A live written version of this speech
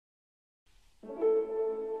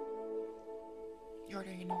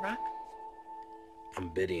ordering a new rock? I'm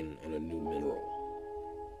bidding on a new mineral.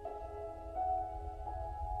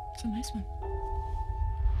 It's a nice one.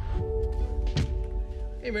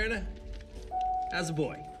 Hey, Marina. How's the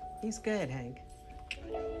boy? He's good, Hank.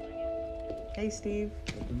 Hey, Steve.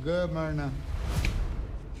 Looking good, Marina.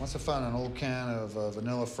 Once I found an old can of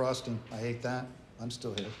vanilla frosting. I hate that. I'm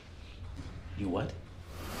still here. You what?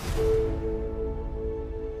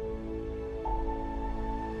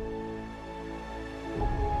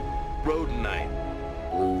 Rhodonite.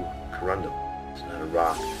 Blue corundum. It's not a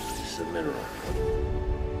rock, it's a mineral.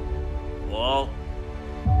 Well,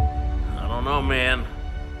 I don't know, man.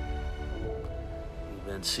 You've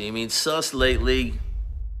been seeming sus lately.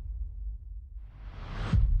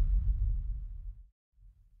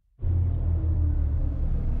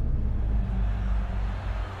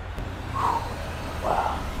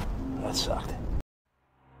 Wow, that sucked.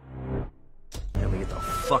 Let me get the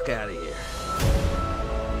fuck out of here.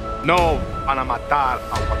 No van a matar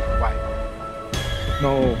a Uruguay.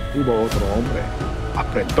 No hubo otro hombre.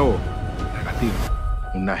 Apretó.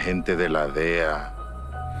 Negativo. Un agente de la DEA.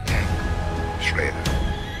 Hank Schrader.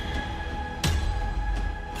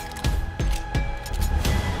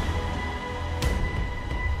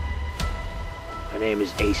 My name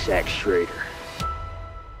is Asac Schrader.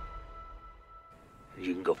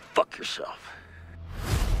 You can go fuck yourself.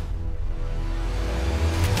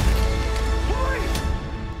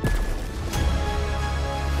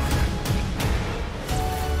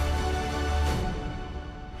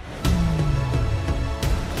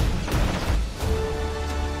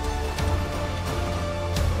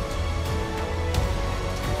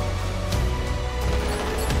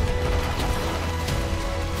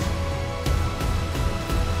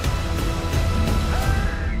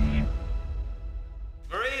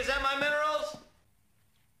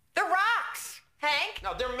 The rocks, Hank!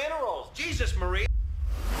 No, they're minerals. Jesus, Marie.